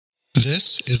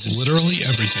This is literally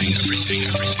everything.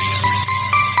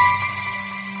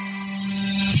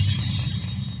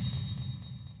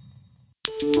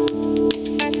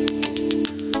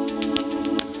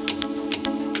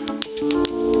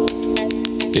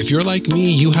 If you're like me,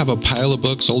 you have a pile of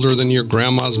books older than your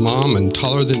grandma's mom and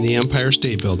taller than the Empire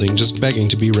State Building just begging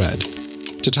to be read.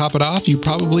 To top it off, you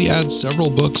probably add several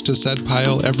books to said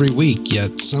pile every week,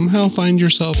 yet somehow find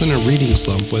yourself in a reading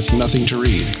slump with nothing to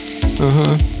read.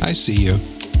 I see you.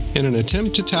 In an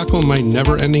attempt to tackle my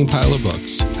never-ending pile of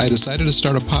books, I decided to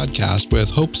start a podcast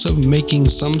with hopes of making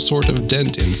some sort of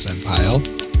dent in said pile,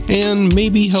 and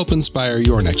maybe help inspire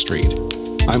your next read.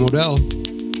 I'm Odell.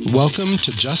 Welcome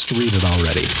to Just Read It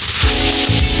Already.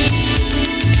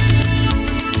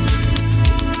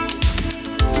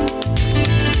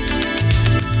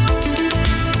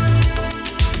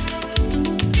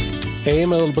 Hey,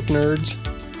 my little book nerds.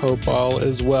 Hope all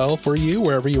is well for you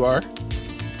wherever you are.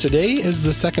 Today is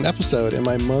the second episode in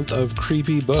my month of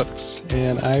creepy books,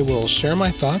 and I will share my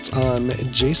thoughts on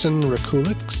Jason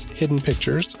Rekulick's Hidden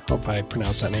Pictures, hope I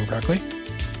pronounced that name correctly,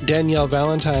 Danielle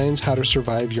Valentine's How to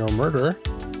Survive Your Murder,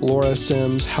 Laura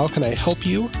Sims' How Can I Help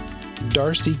You,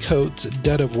 Darcy Coates'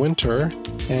 Dead of Winter,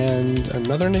 and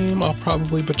another name I'll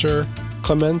probably butcher,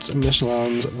 Clemence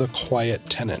Michelin's The Quiet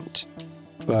Tenant.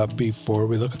 But before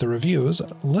we look at the reviews,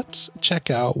 let's check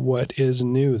out what is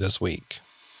new this week.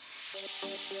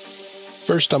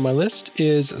 First on my list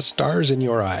is Stars in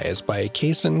Your Eyes by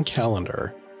Kaysen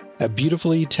Callender, a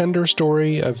beautifully tender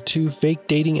story of two fake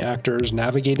dating actors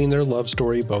navigating their love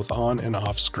story both on and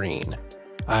off screen.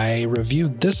 I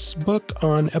reviewed this book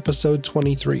on episode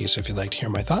 23, so if you'd like to hear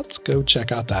my thoughts, go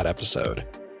check out that episode.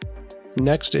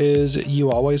 Next is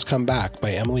You Always Come Back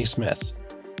by Emily Smith,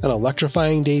 an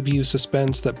electrifying debut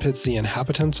suspense that pits the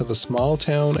inhabitants of a small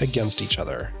town against each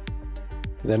other.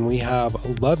 Then we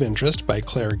have Love Interest by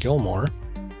Claire Gilmore.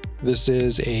 This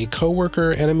is a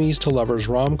co-worker enemies to lovers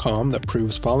rom-com that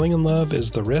proves falling in love is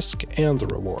the risk and the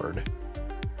reward.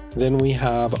 Then we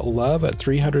have Love at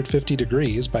 350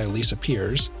 Degrees by Lisa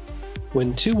Peers.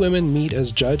 When two women meet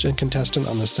as judge and contestant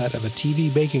on the set of a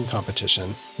TV baking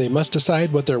competition, they must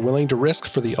decide what they're willing to risk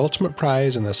for the ultimate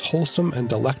prize in this wholesome and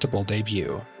delectable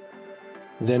debut.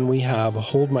 Then we have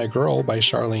Hold My Girl by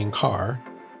Charlene Carr.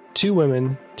 Two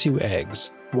women, two eggs,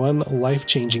 one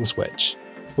life-changing switch.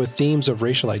 With themes of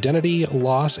racial identity,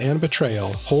 loss, and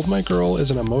betrayal, Hold My Girl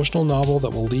is an emotional novel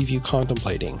that will leave you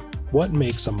contemplating what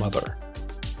makes a mother.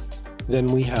 Then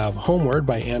we have Homeward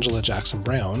by Angela Jackson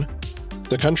Brown.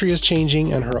 The country is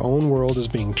changing and her own world is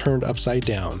being turned upside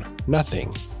down.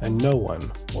 Nothing and no one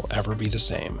will ever be the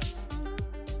same.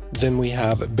 Then we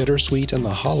have Bittersweet and the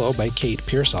Hollow by Kate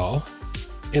Pearsall.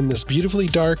 In this beautifully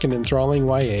dark and enthralling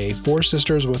YA, four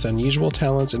sisters with unusual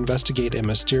talents investigate a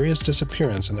mysterious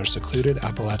disappearance in their secluded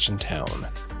Appalachian town.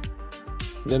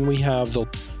 Then we have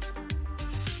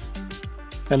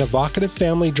an evocative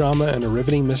family drama and a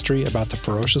riveting mystery about the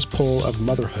ferocious pull of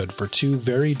motherhood for two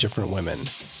very different women.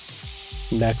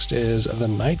 Next is The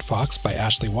Night Fox by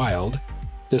Ashley Wilde.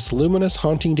 This luminous,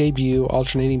 haunting debut,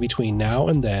 alternating between now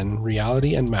and then,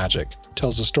 reality and magic,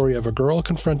 tells the story of a girl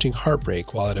confronting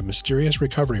heartbreak while at a mysterious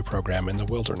recovery program in the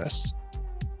wilderness.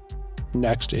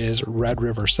 Next is Red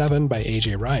River 7 by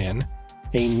A.J. Ryan,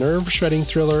 a nerve-shredding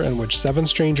thriller in which seven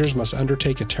strangers must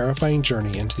undertake a terrifying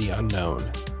journey into the unknown.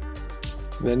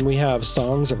 Then we have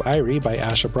Songs of Irie by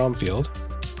Asha Bromfield,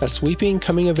 a sweeping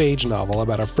coming-of-age novel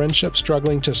about a friendship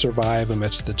struggling to survive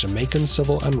amidst the Jamaican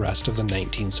civil unrest of the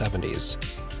 1970s.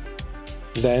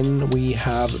 Then we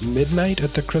have Midnight at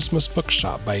the Christmas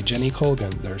Bookshop by Jenny Colgan.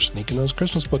 They're sneaking those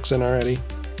Christmas books in already.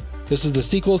 This is the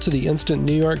sequel to the instant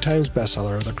New York Times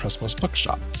bestseller, The Christmas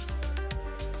Bookshop.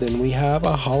 Then we have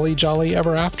A Holly Jolly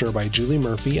Ever After by Julie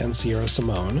Murphy and Sierra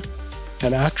Simone.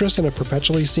 An actress and a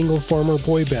perpetually single former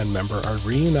boy band member are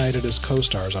reunited as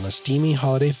co-stars on a steamy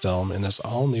holiday film in this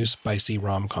all-new spicy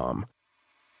rom-com.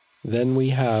 Then we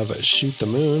have Shoot the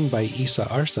Moon by Issa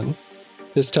Arson.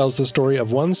 This tells the story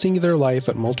of one singular life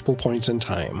at multiple points in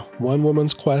time, one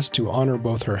woman's quest to honor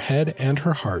both her head and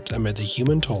her heart amid the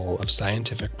human toll of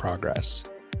scientific progress.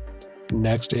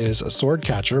 Next is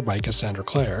Swordcatcher by Cassandra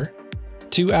Clare.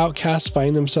 Two outcasts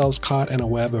find themselves caught in a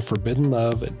web of forbidden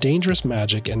love, dangerous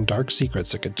magic, and dark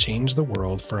secrets that could change the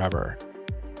world forever.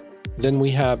 Then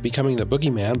we have Becoming the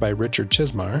Boogeyman by Richard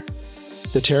Chismar,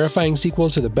 the terrifying sequel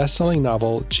to the best-selling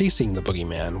novel Chasing the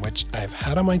Boogeyman, which I've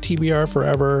had on my TBR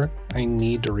forever. I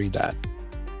need to read that.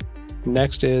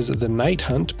 Next is The Night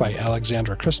Hunt by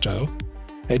Alexandra Christo,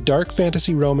 a dark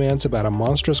fantasy romance about a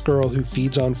monstrous girl who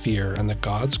feeds on fear and the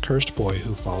gods' cursed boy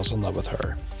who falls in love with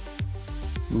her.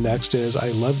 Next is I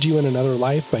Loved You in Another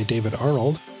Life by David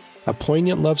Arnold, a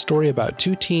poignant love story about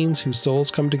two teens whose souls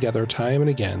come together time and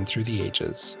again through the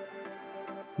ages.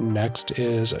 Next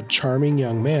is A Charming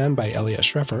Young Man by Elliot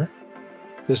Schreffer.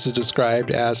 This is described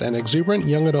as an exuberant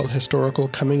young adult historical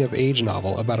coming-of-age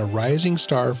novel about a rising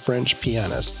star French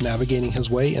pianist navigating his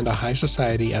way into high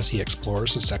society as he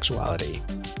explores his sexuality.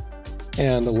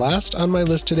 And last on my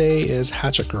list today is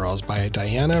Hatchet Girls by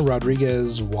Diana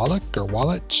Rodriguez Wallach,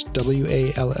 W-A-L-L-A-C-H.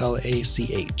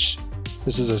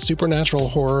 This is a supernatural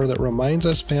horror that reminds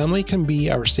us family can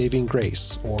be our saving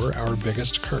grace, or our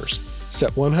biggest curse.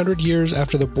 Set 100 years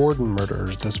after the Borden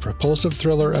murders, this propulsive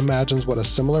thriller imagines what a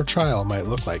similar trial might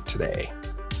look like today.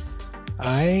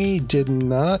 I did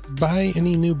not buy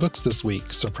any new books this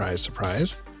week, surprise,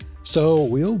 surprise, so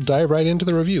we'll dive right into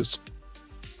the reviews.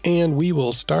 And we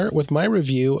will start with my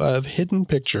review of Hidden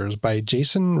Pictures by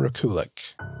Jason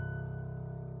Rekulik.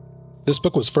 This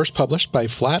book was first published by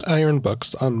Flatiron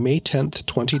Books on May 10th,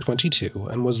 2022,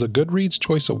 and was the Goodreads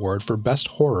Choice Award for Best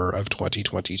Horror of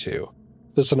 2022.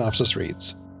 The synopsis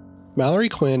reads, Mallory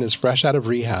Quinn is fresh out of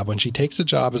rehab when she takes a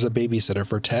job as a babysitter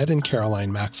for Ted and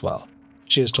Caroline Maxwell.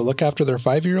 She is to look after their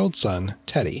 5-year-old son,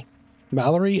 Teddy.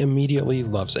 Mallory immediately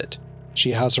loves it.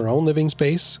 She has her own living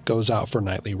space, goes out for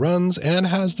nightly runs, and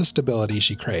has the stability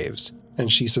she craves. And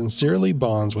she sincerely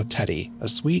bonds with Teddy, a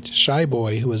sweet, shy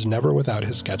boy who is never without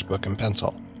his sketchbook and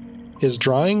pencil. His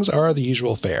drawings are the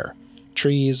usual fare: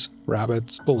 trees,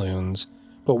 rabbits, balloons.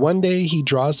 But one day he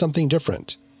draws something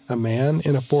different: a man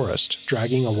in a forest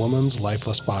dragging a woman's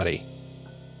lifeless body.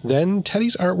 Then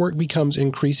Teddy's artwork becomes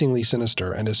increasingly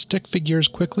sinister, and his stick figures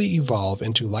quickly evolve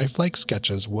into lifelike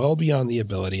sketches well beyond the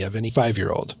ability of any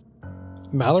 5-year-old.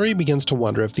 Mallory begins to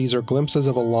wonder if these are glimpses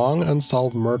of a long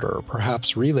unsolved murder,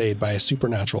 perhaps relayed by a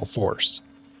supernatural force.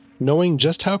 Knowing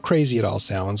just how crazy it all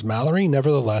sounds, Mallory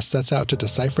nevertheless sets out to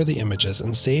decipher the images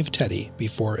and save Teddy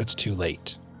before it's too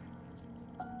late.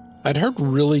 I'd heard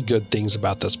really good things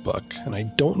about this book, and I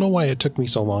don't know why it took me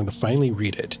so long to finally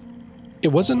read it. It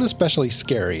wasn't especially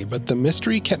scary, but the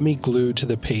mystery kept me glued to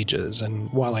the pages,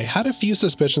 and while I had a few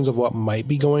suspicions of what might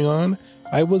be going on,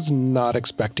 I was not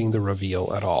expecting the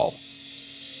reveal at all.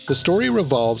 The story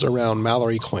revolves around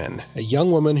Mallory Quinn, a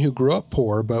young woman who grew up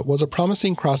poor but was a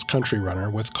promising cross-country runner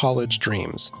with college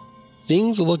dreams.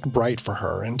 Things looked bright for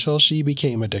her until she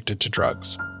became addicted to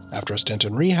drugs. After a stint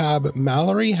in rehab,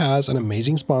 Mallory has an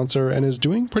amazing sponsor and is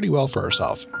doing pretty well for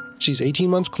herself. She's 18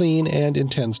 months clean and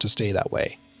intends to stay that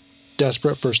way.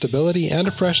 Desperate for stability and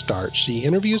a fresh start, she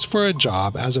interviews for a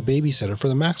job as a babysitter for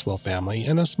the Maxwell family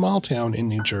in a small town in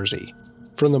New Jersey.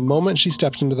 From the moment she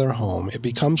steps into their home, it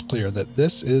becomes clear that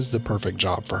this is the perfect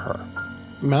job for her.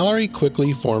 Mallory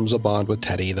quickly forms a bond with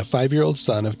Teddy, the 5-year-old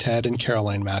son of Ted and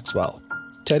Caroline Maxwell.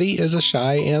 Teddy is a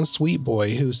shy and sweet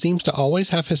boy who seems to always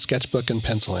have his sketchbook and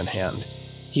pencil in hand.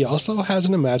 He also has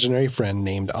an imaginary friend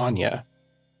named Anya.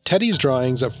 Teddy's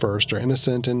drawings at first are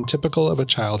innocent and typical of a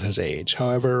child his age.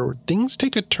 However, things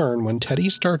take a turn when Teddy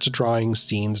starts drawing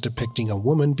scenes depicting a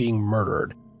woman being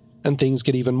murdered. And things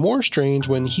get even more strange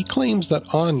when he claims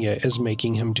that Anya is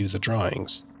making him do the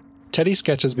drawings. Teddy's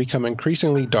sketches become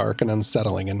increasingly dark and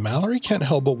unsettling, and Mallory can't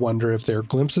help but wonder if they're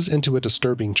glimpses into a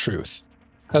disturbing truth.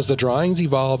 As the drawings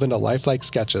evolve into lifelike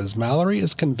sketches, Mallory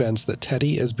is convinced that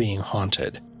Teddy is being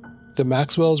haunted. The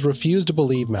Maxwells refuse to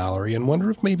believe Mallory and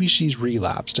wonder if maybe she's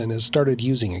relapsed and has started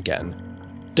using again.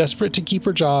 Desperate to keep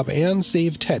her job and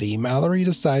save Teddy, Mallory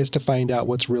decides to find out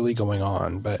what's really going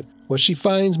on, but what she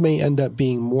finds may end up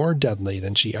being more deadly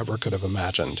than she ever could have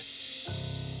imagined.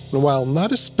 And while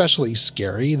not especially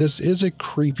scary, this is a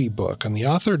creepy book, and the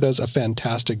author does a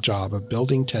fantastic job of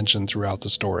building tension throughout the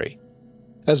story.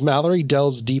 As Mallory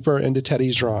delves deeper into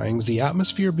Teddy's drawings, the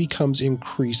atmosphere becomes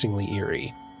increasingly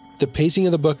eerie. The pacing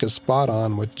of the book is spot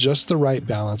on, with just the right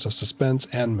balance of suspense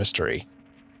and mystery.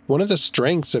 One of the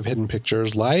strengths of Hidden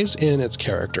Pictures lies in its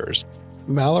characters.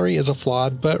 Mallory is a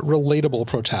flawed but relatable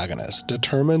protagonist,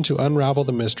 determined to unravel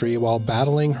the mystery while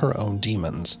battling her own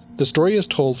demons. The story is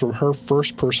told from her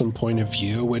first-person point of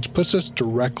view, which puts us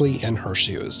directly in her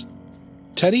shoes.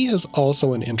 Teddy is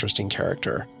also an interesting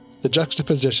character. The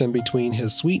juxtaposition between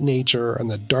his sweet nature and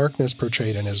the darkness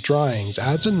portrayed in his drawings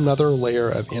adds another layer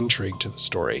of intrigue to the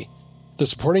story. The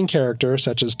supporting characters,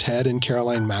 such as Ted and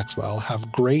Caroline Maxwell,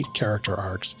 have great character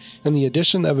arcs, and the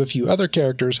addition of a few other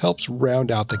characters helps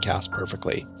round out the cast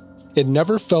perfectly. It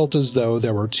never felt as though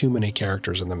there were too many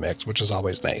characters in the mix, which is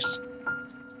always nice.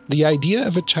 The idea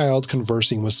of a child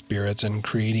conversing with spirits and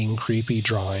creating creepy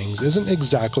drawings isn't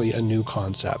exactly a new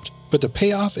concept, but the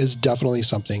payoff is definitely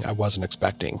something I wasn't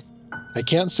expecting. I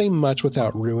can't say much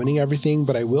without ruining everything,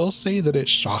 but I will say that it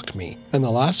shocked me, and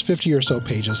the last 50 or so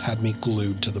pages had me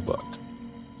glued to the book.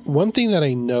 One thing that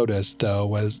I noticed, though,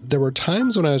 was there were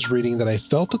times when I was reading that I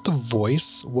felt that the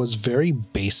voice was very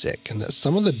basic and that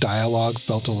some of the dialogue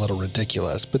felt a little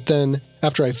ridiculous. But then,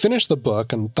 after I finished the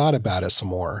book and thought about it some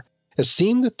more, it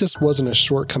seemed that this wasn't a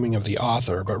shortcoming of the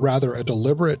author, but rather a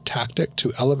deliberate tactic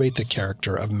to elevate the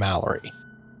character of Mallory.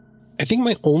 I think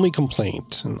my only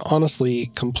complaint, and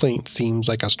honestly, complaint seems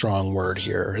like a strong word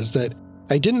here, is that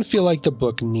I didn't feel like the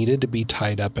book needed to be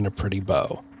tied up in a pretty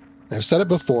bow. I've said it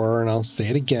before, and I'll say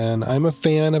it again, I'm a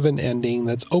fan of an ending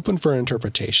that's open for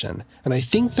interpretation, and I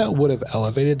think that would have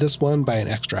elevated this one by an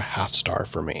extra half star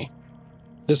for me.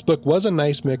 This book was a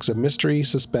nice mix of mystery,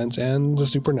 suspense, and the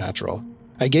supernatural.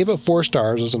 I gave it 4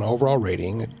 stars as an overall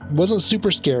rating. It wasn't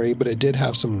super scary, but it did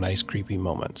have some nice creepy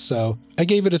moments, so I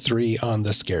gave it a 3 on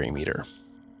the scary meter.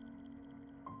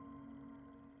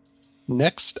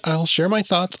 Next, I'll share my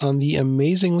thoughts on the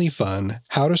amazingly fun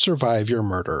How to Survive Your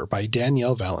Murder by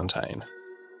Danielle Valentine.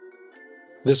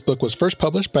 This book was first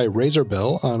published by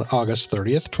Razorbill on August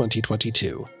 30th,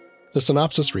 2022. The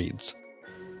synopsis reads,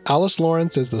 Alice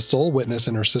Lawrence is the sole witness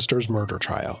in her sister's murder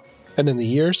trial, and in the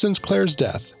years since Claire's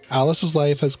death, Alice's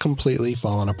life has completely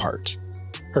fallen apart.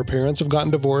 Her parents have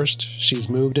gotten divorced, she's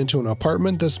moved into an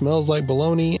apartment that smells like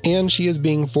bologna, and she is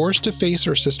being forced to face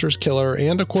her sister's killer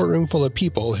and a courtroom full of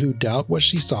people who doubt what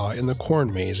she saw in the corn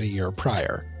maze a year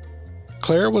prior.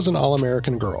 Claire was an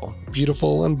all-American girl,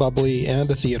 beautiful and bubbly and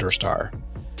a theater star.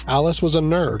 Alice was a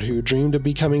nerd who dreamed of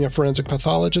becoming a forensic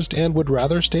pathologist and would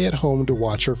rather stay at home to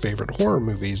watch her favorite horror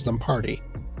movies than party.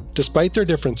 Despite their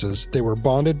differences, they were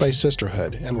bonded by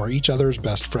sisterhood and were each other's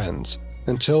best friends,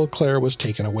 until Claire was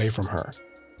taken away from her.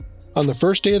 On the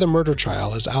first day of the murder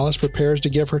trial, as Alice prepares to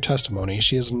give her testimony,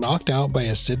 she is knocked out by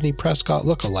a Sidney Prescott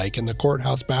look-alike in the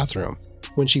courthouse bathroom.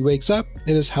 When she wakes up,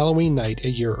 it is Halloween night a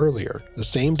year earlier, the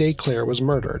same day Claire was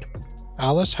murdered.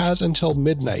 Alice has until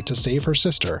midnight to save her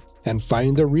sister and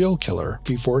find the real killer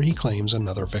before he claims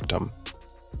another victim.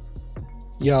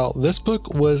 Y'all, this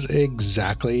book was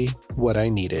exactly what I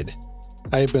needed.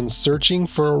 I have been searching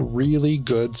for a really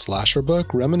good slasher book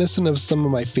reminiscent of some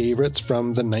of my favorites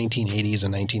from the 1980s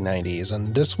and 1990s, and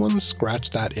this one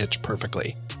scratched that itch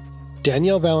perfectly.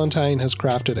 Danielle Valentine has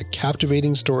crafted a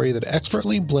captivating story that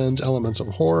expertly blends elements of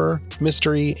horror,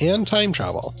 mystery, and time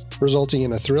travel, resulting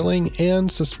in a thrilling and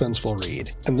suspenseful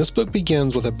read. And this book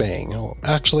begins with a bang, well,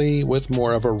 actually with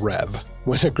more of a rev,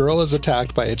 when a girl is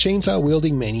attacked by a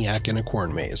chainsaw-wielding maniac in a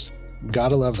corn maze.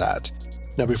 Gotta love that.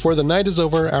 Now, before the night is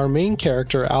over, our main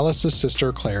character, Alice's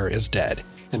sister Claire, is dead,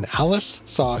 and Alice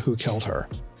saw who killed her.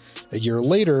 A year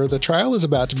later, the trial is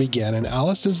about to begin, and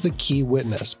Alice is the key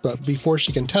witness, but before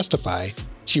she can testify,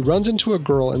 she runs into a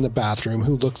girl in the bathroom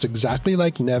who looks exactly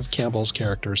like Neve Campbell's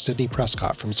character, Sidney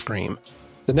Prescott from Scream.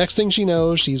 The next thing she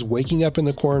knows, she's waking up in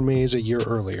the corn maze a year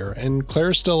earlier, and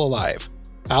Claire's still alive.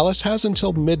 Alice has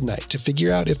until midnight to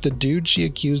figure out if the dude she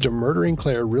accused of murdering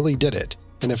Claire really did it,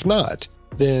 and if not,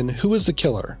 then who is the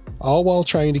killer, all while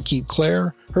trying to keep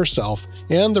Claire, herself,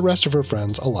 and the rest of her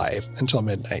friends alive until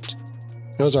midnight.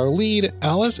 Now, as our lead,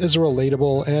 Alice is a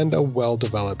relatable and a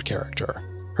well-developed character.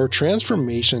 Her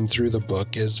transformation through the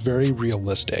book is very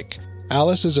realistic.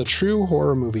 Alice is a true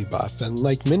horror movie buff, and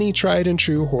like many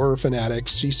tried-and-true horror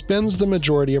fanatics, she spends the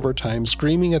majority of her time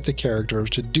screaming at the characters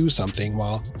to do something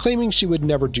while claiming she would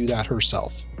never do that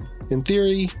herself. In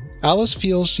theory, Alice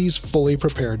feels she's fully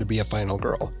prepared to be a final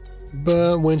girl.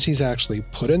 But when she's actually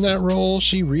put in that role,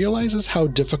 she realizes how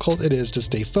difficult it is to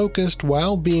stay focused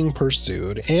while being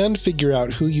pursued and figure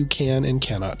out who you can and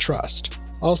cannot trust.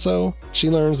 Also, she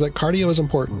learns that cardio is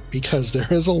important because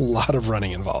there is a lot of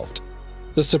running involved.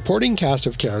 The supporting cast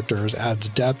of characters adds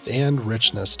depth and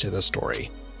richness to the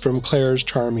story. From Claire's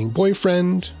charming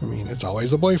boyfriend, it's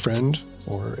always a boyfriend,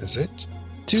 or is it?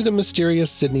 To the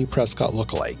mysterious Sidney Prescott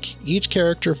lookalike, each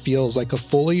character feels like a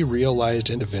fully realized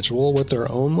individual with their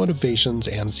own motivations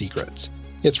and secrets.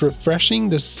 It's refreshing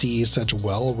to see such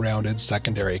well-rounded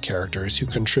secondary characters who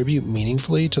contribute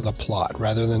meaningfully to the plot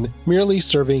rather than merely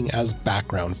serving as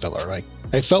background filler.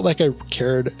 I felt like I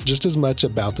cared just as much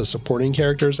about the supporting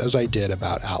characters as I did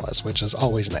about Alice, which is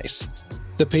always nice.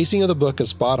 The pacing of the book is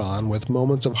spot on, with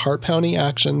moments of heart-pounding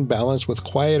action balanced with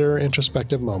quieter,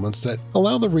 introspective moments that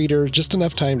allow the reader just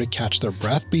enough time to catch their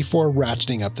breath before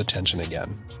ratcheting up the tension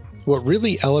again. What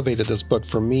really elevated this book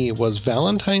for me was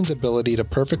Valentine's ability to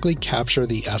perfectly capture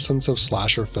the essence of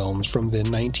slasher films from the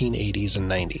 1980s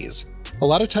and 90s. A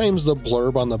lot of times the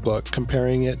blurb on the book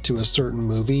comparing it to a certain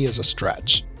movie is a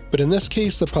stretch. But in this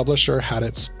case, the publisher had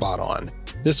it spot on.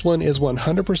 This one is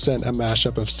 100% a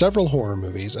mashup of several horror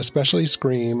movies, especially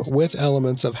Scream, with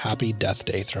elements of Happy Death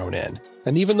Day thrown in.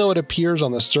 And even though it appears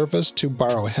on the surface to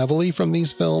borrow heavily from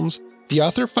these films, the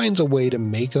author finds a way to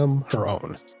make them her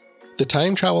own. The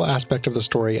time travel aspect of the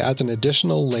story adds an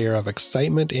additional layer of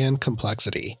excitement and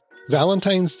complexity.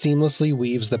 Valentine seamlessly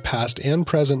weaves the past and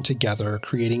present together,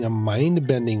 creating a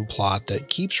mind-bending plot that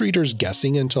keeps readers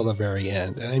guessing until the very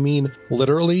end. And I mean,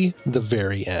 literally, the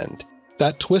very end.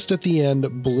 That twist at the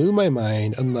end blew my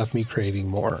mind and left me craving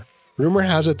more. Rumor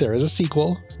has it there is a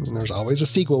sequel, and there's always a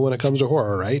sequel when it comes to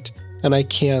horror, right? And I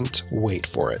can't wait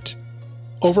for it.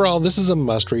 Overall, this is a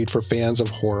must-read for fans of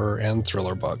horror and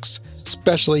thriller books,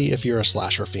 especially if you're a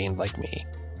slasher fiend like me.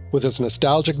 With its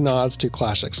nostalgic nods to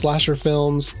classic slasher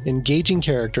films, engaging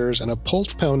characters, and a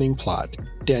pulse-pounding plot,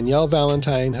 Danielle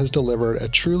Valentine has delivered a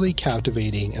truly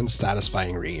captivating and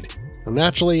satisfying read. Now,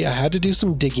 naturally, I had to do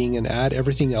some digging and add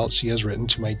everything else she has written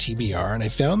to my TBR, and I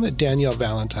found that Danielle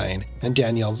Valentine and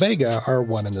Danielle Vega are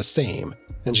one and the same,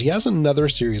 and she has another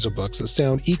series of books that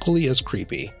sound equally as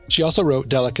creepy. She also wrote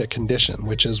Delicate Condition,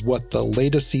 which is what the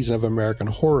latest season of American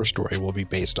Horror Story will be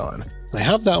based on. And I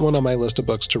have that one on my list of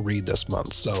books to read this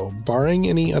month, so barring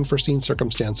any unforeseen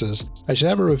circumstances, I should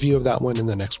have a review of that one in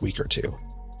the next week or two.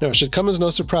 Now, it should come as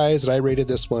no surprise that I rated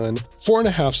this one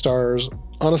 4.5 stars.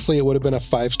 Honestly, it would have been a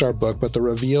 5-star book, but the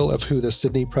reveal of who the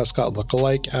Sidney Prescott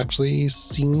lookalike actually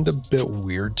seemed a bit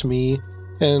weird to me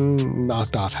and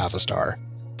knocked off half a star.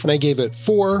 And I gave it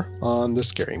 4 on the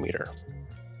scary meter.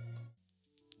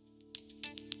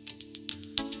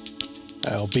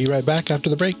 I'll be right back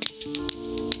after the break.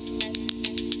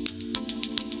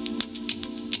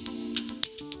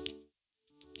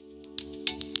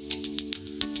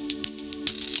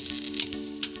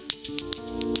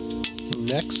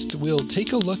 Next, we'll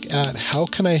take a look at How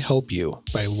Can I Help You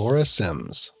by Laura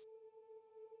Sims.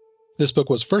 This book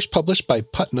was first published by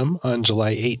Putnam on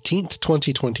July 18th,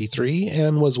 2023,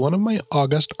 and was one of my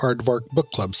August Aardvark Book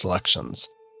Club selections.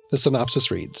 The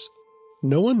synopsis reads,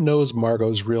 "No one knows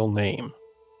Margot's real name.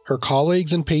 Her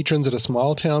colleagues and patrons at a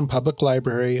small-town public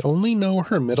library only know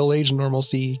her middle-aged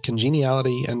normalcy,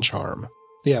 congeniality, and charm.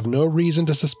 They have no reason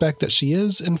to suspect that she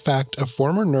is, in fact, a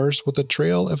former nurse with a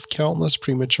trail of countless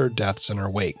premature deaths in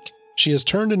her wake. She has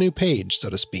turned a new page,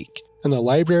 so to speak, and the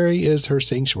library is her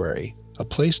sanctuary, a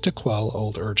place to quell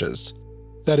old urges.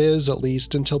 That is, at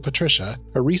least until Patricia,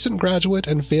 a recent graduate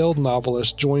and failed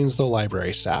novelist, joins the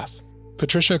library staff.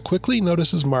 Patricia quickly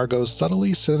notices Margot's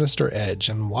subtly sinister edge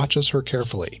and watches her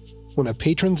carefully. When a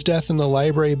patron's death in the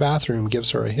library bathroom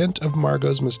gives her a hint of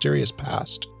Margot's mysterious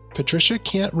past, Patricia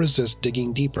can't resist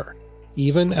digging deeper,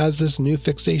 even as this new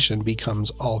fixation becomes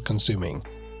all-consuming."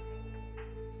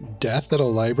 Death at a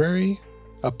library?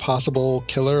 A possible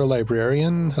killer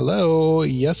librarian? Hello?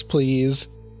 Yes, please.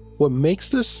 What makes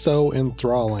this so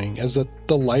enthralling is that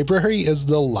the library is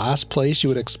the last place you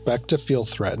would expect to feel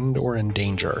threatened or in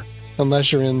danger,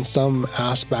 unless you're in some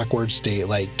ass-backward state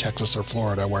like Texas or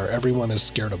Florida where everyone is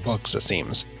scared of books, it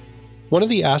seems. One of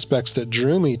the aspects that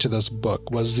drew me to this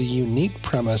book was the unique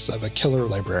premise of a killer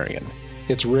librarian.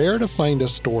 It's rare to find a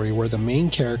story where the main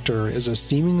character is a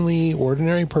seemingly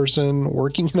ordinary person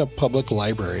working in a public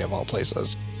library of all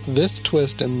places. This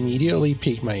twist immediately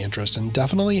piqued my interest and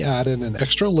definitely added an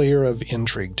extra layer of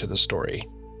intrigue to the story.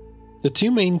 The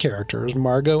two main characters,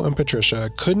 Margot and Patricia,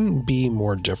 couldn't be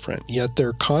more different, yet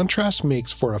their contrast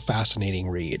makes for a fascinating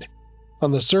read.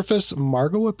 On the surface,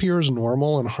 Margot appears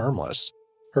normal and harmless.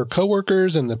 Her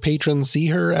coworkers and the patrons see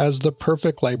her as the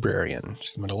perfect librarian.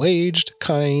 She's middle-aged,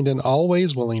 kind, and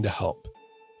always willing to help.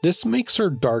 This makes her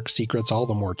dark secrets all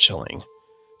the more chilling.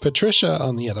 Patricia,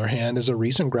 on the other hand, is a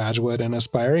recent graduate and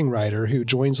aspiring writer who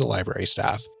joins the library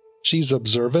staff. She's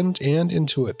observant and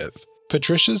intuitive.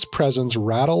 Patricia's presence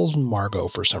rattles Margot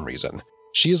for some reason.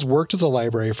 She has worked at the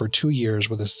library for 2 years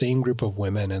with the same group of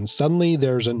women, and suddenly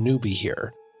there's a newbie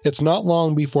here. It's not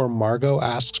long before Margot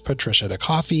asks Patricia to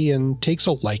coffee and takes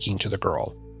a liking to the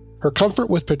girl. Her comfort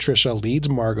with Patricia leads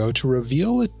Margot to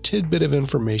reveal a tidbit of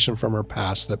information from her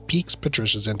past that piques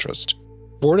Patricia's interest.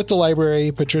 Bored at the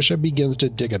library, Patricia begins to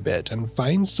dig a bit and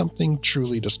finds something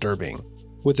truly disturbing.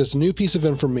 With this new piece of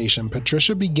information,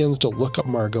 Patricia begins to look at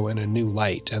Margot in a new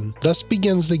light, and thus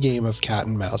begins the game of cat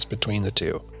and mouse between the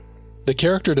two. The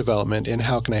character development in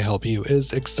How Can I Help You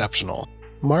is exceptional.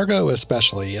 Margot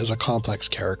especially is a complex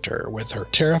character, with her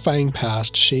terrifying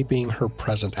past shaping her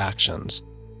present actions.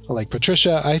 Like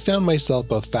Patricia, I found myself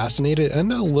both fascinated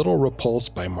and a little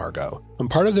repulsed by Margot, and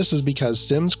part of this is because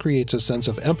Sims creates a sense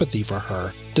of empathy for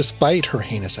her despite her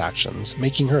heinous actions,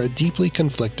 making her a deeply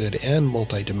conflicted and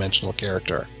multidimensional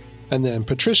character. And then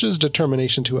Patricia's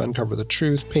determination to uncover the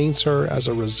truth paints her as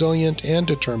a resilient and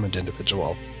determined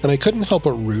individual, and I couldn't help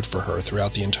but root for her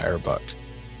throughout the entire book.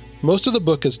 Most of the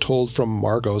book is told from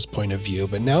Margot's point of view,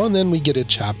 but now and then we get a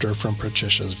chapter from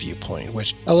Patricia's viewpoint,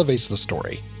 which elevates the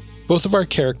story. Both of our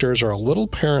characters are a little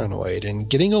paranoid, and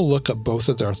getting a look at both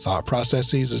of their thought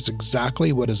processes is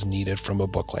exactly what is needed from a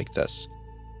book like this.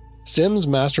 Sims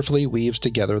masterfully weaves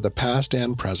together the past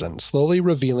and present, slowly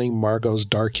revealing Margot's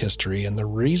dark history and the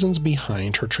reasons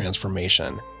behind her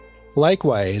transformation.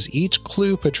 Likewise, each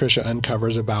clue Patricia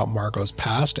uncovers about Margot's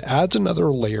past adds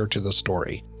another layer to the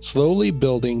story, slowly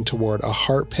building toward a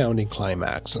heart-pounding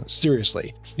climax. And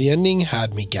seriously, the ending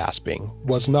had me gasping.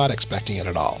 Was not expecting it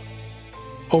at all.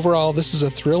 Overall, this is a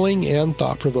thrilling and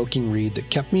thought-provoking read that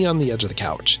kept me on the edge of the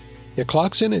couch. It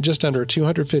clocks in at just under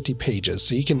 250 pages,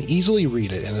 so you can easily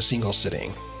read it in a single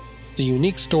sitting. The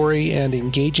unique story and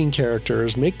engaging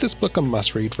characters make this book a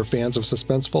must-read for fans of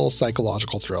suspenseful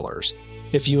psychological thrillers.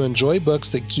 If you enjoy books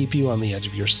that keep you on the edge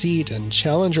of your seat and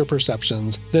challenge your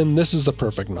perceptions, then this is the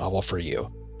perfect novel for you.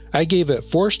 I gave it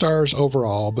 4 stars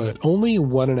overall, but only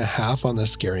 1.5 on the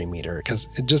scary meter, because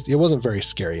it wasn't very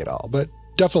scary at all, but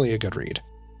definitely a good read.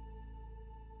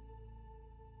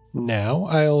 Now,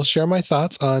 I'll share my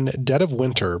thoughts on Dead of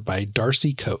Winter by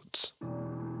Darcy Coates.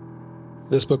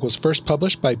 This book was first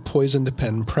published by Poisoned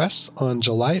Pen Press on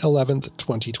July 11th,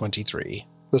 2023.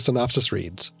 The synopsis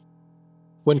reads,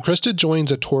 When Krista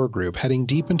joins a tour group heading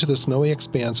deep into the snowy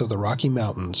expanse of the Rocky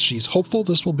Mountains, she's hopeful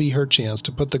this will be her chance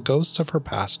to put the ghosts of her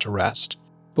past to rest.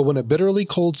 But when a bitterly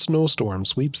cold snowstorm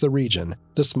sweeps the region,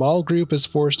 the small group is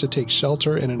forced to take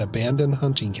shelter in an abandoned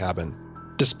hunting cabin.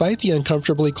 Despite the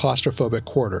uncomfortably claustrophobic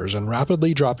quarters and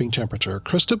rapidly dropping temperature,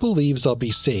 Krista believes they'll be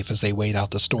safe as they wait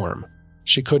out the storm.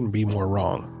 She couldn't be more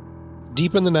wrong.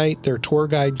 Deep in the night, their tour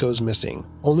guide goes missing,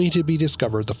 only to be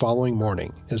discovered the following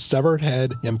morning, his severed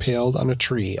head impaled on a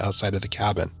tree outside of the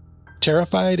cabin.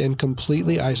 Terrified and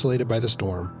completely isolated by the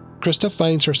storm, Krista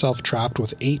finds herself trapped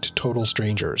with 8 total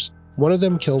strangers. One of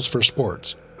them kills for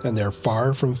sport, and they're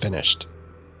far from finished.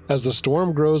 As the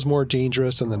storm grows more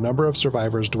dangerous and the number of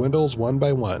survivors dwindles one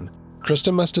by one,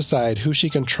 Krista must decide who she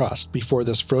can trust before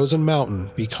this frozen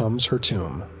mountain becomes her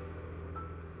tomb.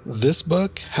 This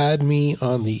book had me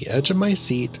on the edge of my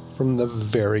seat from the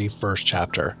very first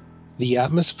chapter. The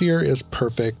atmosphere is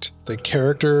perfect, the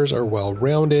characters are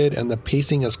well-rounded, and the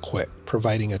pacing is quick,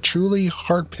 providing a truly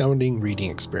heart-pounding reading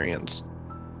experience.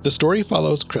 The story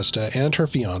follows Krista and her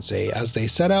fiancé as they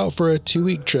set out for a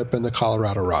 2-week trip in the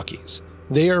Colorado Rockies.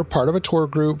 They are part of a tour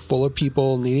group full of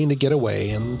people needing to get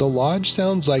away, and the lodge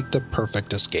sounds like the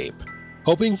perfect escape.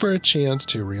 Hoping for a chance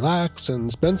to relax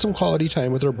and spend some quality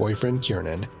time with her boyfriend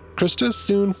Kiernan, Krista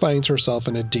soon finds herself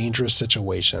in a dangerous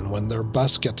situation when their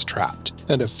bus gets trapped,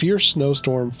 and a fierce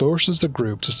snowstorm forces the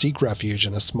group to seek refuge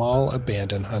in a small,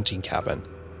 abandoned hunting cabin.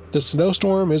 The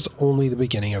snowstorm is only the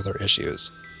beginning of their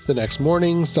issues. The next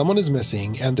morning, someone is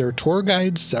missing, and their tour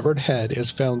guide's severed head is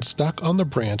found stuck on the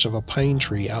branch of a pine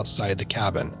tree outside the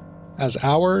cabin. As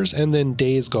hours and then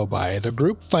days go by, the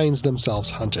group finds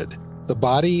themselves hunted. The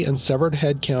body and severed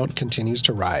head count continues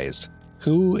to rise.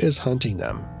 Who is hunting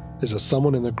them? Is it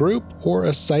someone in the group or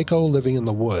a psycho living in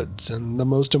the woods? And the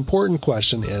most important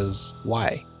question is,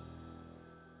 why?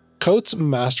 Coates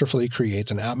masterfully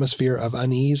creates an atmosphere of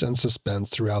unease and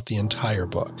suspense throughout the entire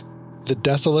book. The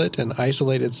desolate and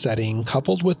isolated setting,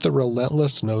 coupled with the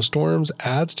relentless snowstorms,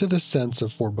 adds to the sense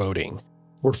of foreboding.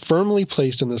 We're firmly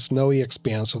placed in the snowy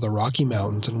expanse of the Rocky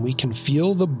Mountains, and we can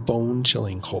feel the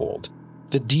bone-chilling cold.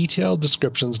 The detailed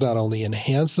descriptions not only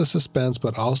enhance the suspense,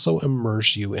 but also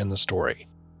immerse you in the story.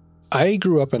 I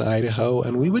grew up in Idaho,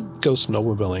 and we would go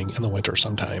snowmobiling in the winter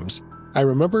sometimes. I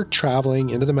remember traveling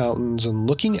into the mountains and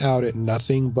looking out at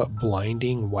nothing but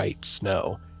blinding white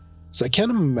snow. So I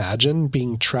can't imagine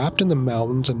being trapped in the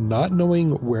mountains and not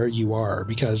knowing where you are,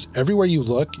 because everywhere you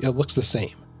look, it looks the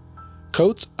same.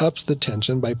 Coates ups the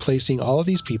tension by placing all of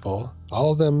these people,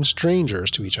 all of them strangers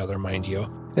to each other, mind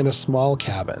you, in a small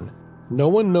cabin. No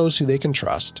one knows who they can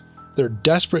trust. They're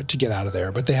desperate to get out of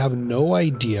there, but they have no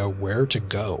idea where to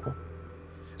go.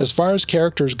 As far as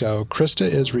characters go, Krista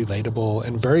is relatable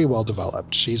and very well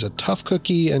developed. She's a tough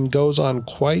cookie and goes on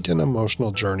quite an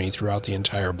emotional journey throughout the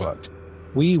entire book.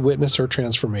 We witness her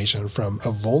transformation from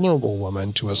a vulnerable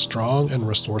woman to a strong and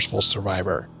resourceful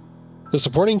survivor. The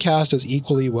supporting cast is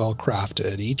equally well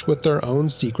crafted, each with their own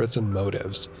secrets and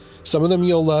motives. Some of them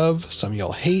you'll love, some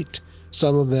you'll hate,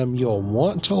 some of them you'll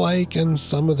want to like, and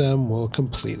some of them will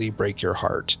completely break your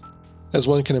heart. As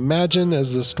one can imagine,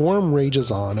 as the storm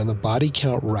rages on and the body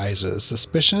count rises,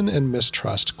 suspicion and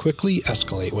mistrust quickly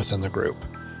escalate within the group.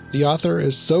 The author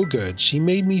is so good, she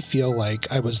made me feel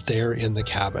like I was there in the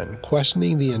cabin,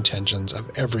 questioning the intentions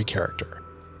of every character.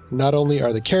 Not only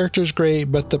are the characters great,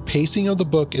 but the pacing of the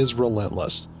book is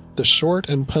relentless. The short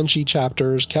and punchy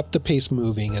chapters kept the pace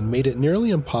moving and made it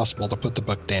nearly impossible to put the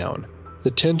book down.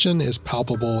 The tension is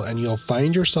palpable, and you'll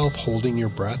find yourself holding your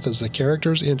breath as the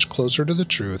characters inch closer to the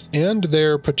truth and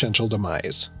their potential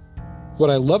demise. What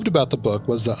I loved about the book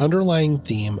was the underlying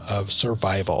theme of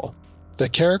survival. The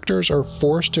characters are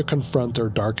forced to confront their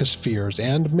darkest fears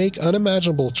and make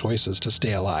unimaginable choices to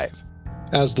stay alive.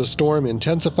 As the storm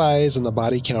intensifies and the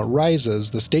body count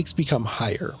rises, the stakes become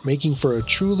higher, making for a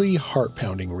truly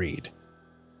heart-pounding read.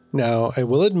 Now, I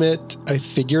will admit, I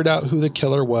figured out who the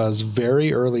killer was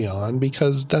very early on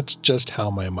because that's just how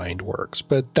my mind works,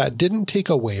 but that didn't take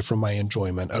away from my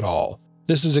enjoyment at all.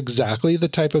 This is exactly the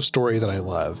type of story that I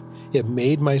love. It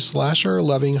made my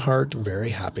slasher-loving heart very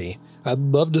happy. I'd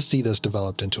love to see this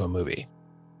developed into a movie.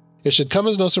 It should come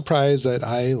as no surprise that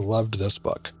I loved this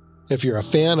book. If you're a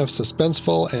fan of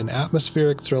suspenseful and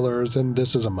atmospheric thrillers, then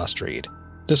this is a must-read.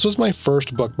 This was my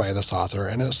first book by this author,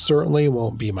 and it certainly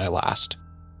won't be my last.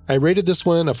 I rated this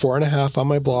one a 4.5 on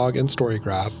my blog and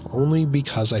Storygraph, only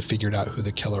because I figured out who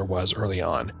the killer was early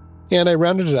on, and I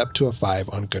rounded it up to a 5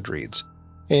 on Goodreads.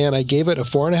 And I gave it a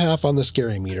 4.5 on the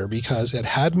Scary Meter because it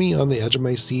had me on the edge of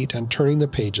my seat and turning the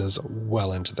pages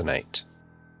well into the night.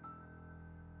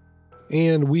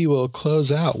 And we will close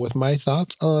out with my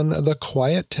thoughts on The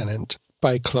Quiet Tenant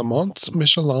by Clémence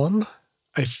Michelon.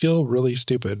 I feel really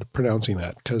stupid pronouncing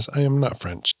that because I am not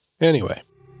French. Anyway,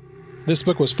 this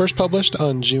book was first published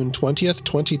on June 20th,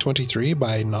 2023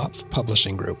 by Knopf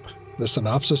Publishing Group. The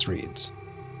synopsis reads,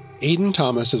 Aiden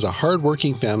Thomas is a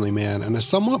hard-working family man and a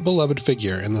somewhat beloved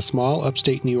figure in the small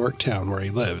upstate New York town where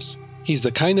he lives. He's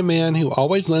the kind of man who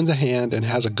always lends a hand and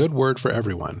has a good word for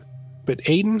everyone. But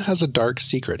Aiden has a dark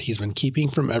secret he's been keeping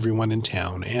from everyone in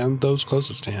town and those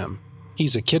closest to him.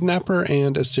 He's a kidnapper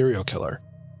and a serial killer.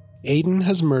 Aiden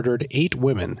has murdered 8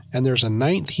 women, and there's a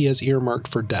 9th he has earmarked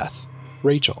for death,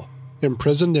 Rachel,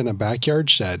 imprisoned in a backyard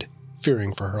shed,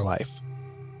 fearing for her life.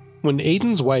 When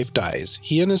Aiden's wife dies,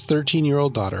 he and his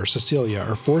 13-year-old daughter, Cecilia,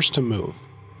 are forced to move.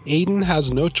 Aiden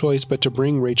has no choice but to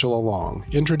bring Rachel along,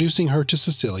 introducing her to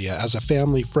Cecilia as a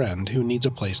family friend who needs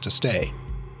a place to stay.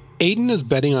 Aiden is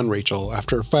betting on Rachel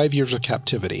after 5 years of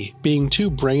captivity, being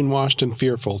too brainwashed and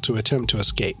fearful to attempt to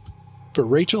escape. But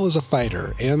Rachel is a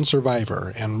fighter and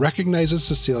survivor and recognizes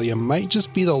Cecilia might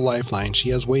just be the lifeline she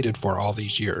has waited for all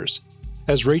these years.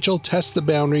 As Rachel tests the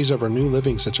boundaries of her new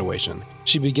living situation,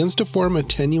 she begins to form a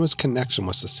tenuous connection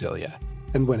with Cecilia.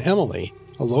 And when Emily,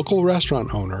 a local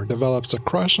restaurant owner, develops a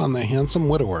crush on the handsome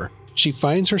widower, she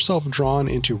finds herself drawn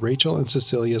into Rachel and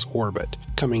Cecilia's orbit,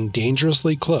 coming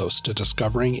dangerously close to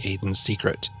discovering Aiden's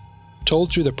secret.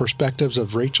 Told through the perspectives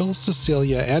of Rachel,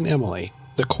 Cecilia, and Emily,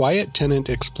 The Quiet Tenant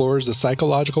explores the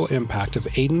psychological impact of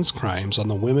Aiden's crimes on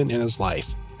the women in his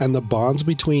life, and the bonds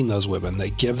between those women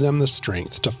that give them the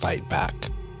strength to fight back.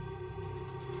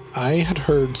 I had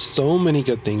heard so many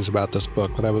good things about this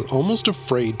book that I was almost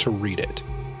afraid to read it.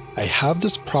 I have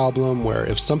this problem where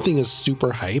if something is super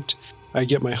hyped, I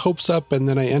get my hopes up and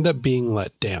then I end up being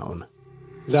let down.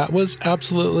 That was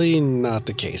absolutely not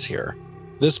the case here.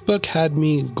 This book had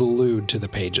me glued to the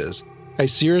pages. I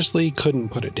seriously couldn't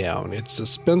put it down. It's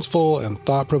suspenseful and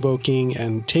thought-provoking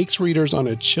and takes readers on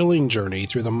a chilling journey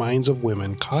through the minds of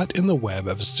women caught in the web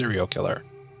of a serial killer.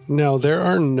 Now, there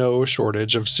are no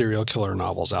shortage of serial killer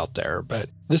novels out there, but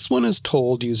this one is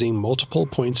told using multiple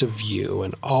points of view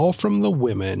and all from the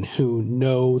women who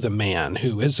know the man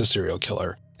who is a serial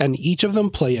killer, and each of them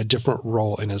play a different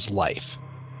role in his life.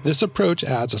 This approach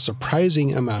adds a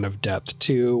surprising amount of depth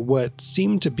to what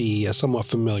seemed to be a somewhat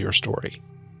familiar story.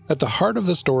 At the heart of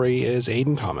the story is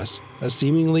Aiden Thomas, a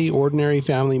seemingly ordinary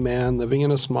family man living in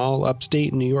a small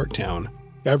upstate New York town.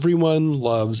 Everyone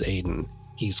loves Aiden.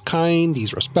 He's kind,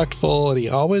 he's respectful, and he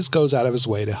always goes out of his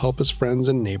way to help his friends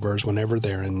and neighbors whenever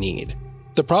they're in need.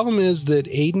 The problem is that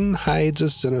Aiden hides a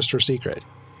sinister secret.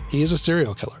 He is a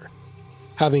serial killer.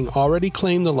 Having already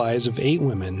claimed the lives of 8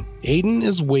 women, Aiden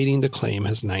is waiting to claim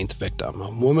his 9th victim,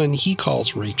 a woman he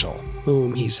calls Rachel,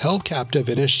 whom he's held captive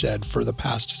in his shed for the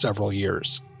past several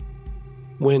years.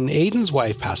 When Aiden's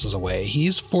wife passes away,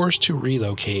 he's forced to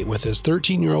relocate with his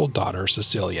 13-year-old daughter,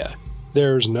 Cecilia.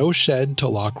 There's no shed to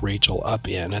lock Rachel up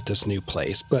in at this new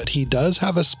place, but he does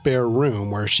have a spare room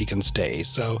where she can stay,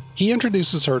 so he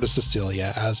introduces her to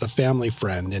Cecilia as a family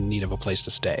friend in need of a place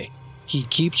to stay. He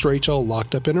keeps Rachel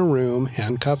locked up in a room,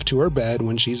 handcuffed to her bed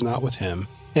when she's not with him,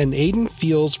 and Aiden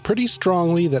feels pretty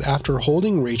strongly that after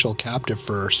holding Rachel captive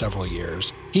for several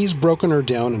years, he's broken her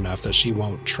down enough that she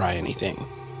won't try anything.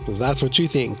 That's what you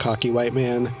think, cocky white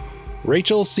man.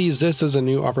 Rachel sees this as a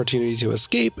new opportunity to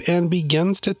escape and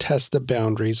begins to test the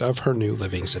boundaries of her new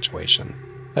living situation.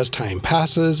 As time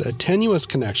passes, a tenuous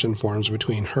connection forms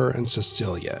between her and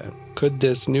Cecilia. Could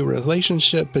this new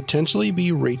relationship potentially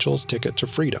be Rachel's ticket to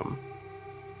freedom?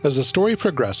 As the story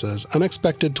progresses,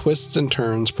 unexpected twists and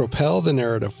turns propel the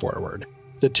narrative forward.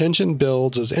 The tension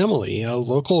builds as Emily, a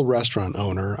local restaurant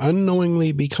owner,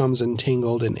 unknowingly becomes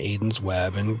entangled in Aiden's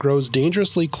web and grows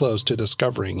dangerously close to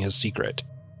discovering his secret.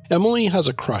 Emily has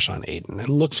a crush on Aiden and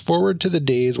looks forward to the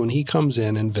days when he comes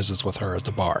in and visits with her at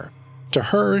the bar. To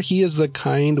her, he is the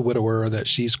kind widower that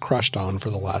she's crushed on for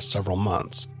the last several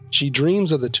months. She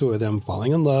dreams of the two of them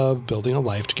falling in love, building a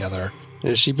life together.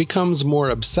 As she becomes more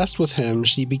obsessed with him,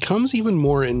 she becomes even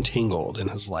more entangled in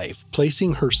his life,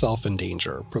 placing herself in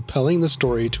danger, propelling the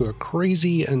story to a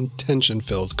crazy and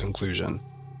tension-filled conclusion.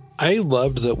 I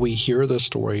loved that we hear the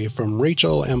story from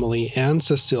Rachel, Emily, and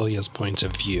Cecilia's points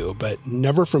of view, but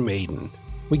never from Aiden.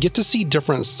 We get to see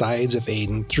different sides of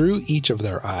Aiden through each of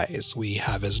their eyes. We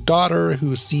have his daughter,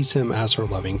 who sees him as her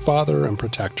loving father and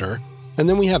protector, and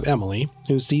then we have Emily,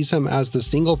 who sees him as the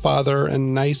single father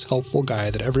and nice, helpful guy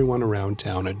that everyone around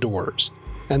town adores.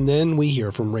 And then we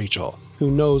hear from Rachel, who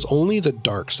knows only the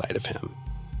dark side of him.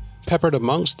 Peppered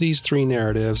amongst these three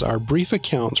narratives are brief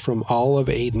accounts from all of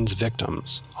Aiden's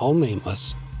victims, all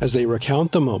nameless, as they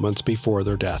recount the moments before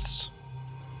their deaths.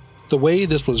 The way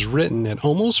this was written, it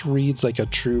almost reads like a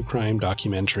true crime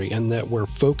documentary in that we're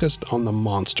focused on the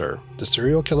monster, the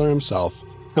serial killer himself,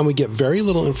 and we get very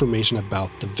little information about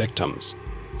the victims.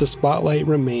 The spotlight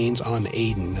remains on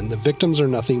Aiden, and the victims are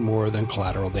nothing more than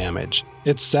collateral damage.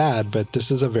 It's sad, but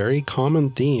this is a very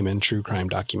common theme in true crime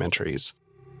documentaries.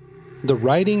 The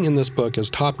writing in this book is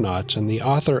top-notch, and the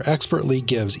author expertly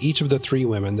gives each of the three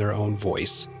women their own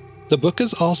voice. The book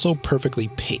is also perfectly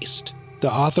paced.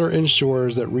 The author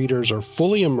ensures that readers are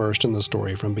fully immersed in the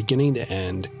story from beginning to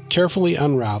end, carefully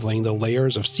unraveling the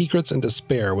layers of secrets and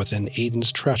despair within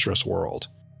Aiden's treacherous world.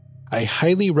 I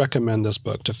highly recommend this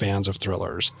book to fans of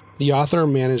thrillers. The author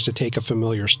managed to take a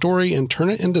familiar story and turn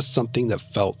it into something that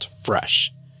felt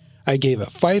fresh. I gave it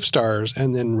 5 stars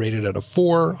and then rated it a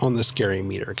 4 on the scary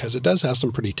meter because it does have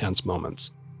some pretty tense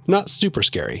moments. Not super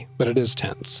scary, but it is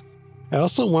tense. I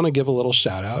also want to give a little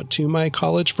shout out to my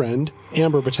college friend,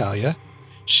 Amber Battaglia.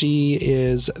 She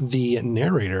is the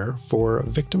narrator for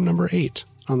Victim Number 8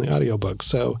 on the audiobook,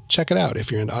 so check it out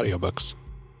if you're into audiobooks.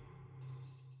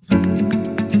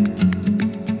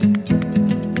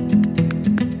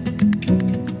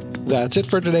 That's it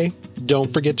for today.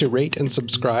 Don't forget to rate and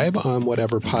subscribe on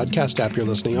whatever podcast app you're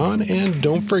listening on, and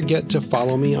don't forget to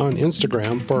follow me on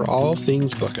Instagram for all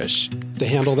things bookish. The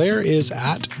handle there is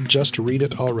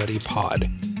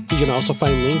 @JustReadItAlreadyPod. You can also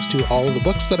find links to all of the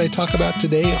books that I talk about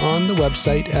today on the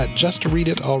website at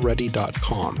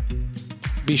JustReadItAlready.com.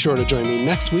 Be sure to join me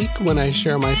next week when I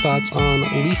share my thoughts on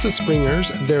Lisa Springer's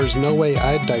There's No Way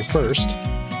I'd Die First,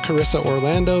 Carissa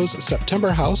Orlando's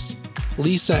September House,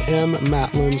 Lisa M.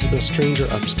 Matlin's The Stranger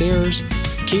Upstairs,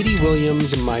 Katie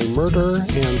Williams' My Murder,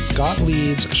 and Scott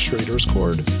Leeds' Schrader's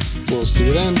Chord. We'll see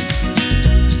you then.